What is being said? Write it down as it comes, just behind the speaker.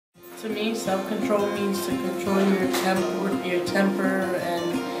To me, self-control means to control your temper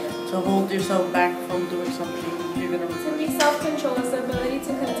and to hold yourself back from doing something you're gonna regret. To me, self-control is the ability to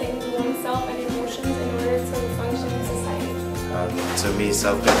contain oneself and emotions in order to function in society. To me,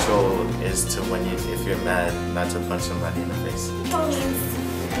 self-control is to if you're mad, not to punch somebody in the face. Control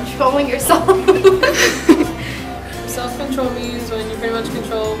means controlling yourself. Self-control means when you pretty much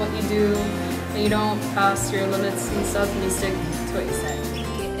control what you do and you don't pass your limits and stuff and you stick to what you say.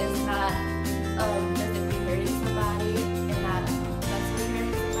 It's not physically hurting somebody and not mentally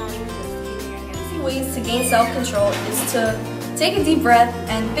hurting somebody, just keeping your hands. Easy ways to gain self-control is to take a deep breath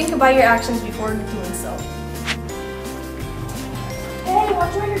and think about your actions before doing so. Hey,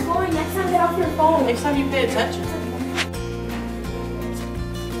 watch where you're going. Next time, get off your phone. Next time you pay attention.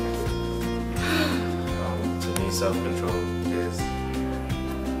 To me, self-control is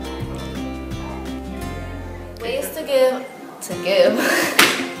Ways to give.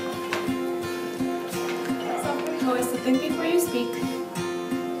 Self-control is to think before you speak.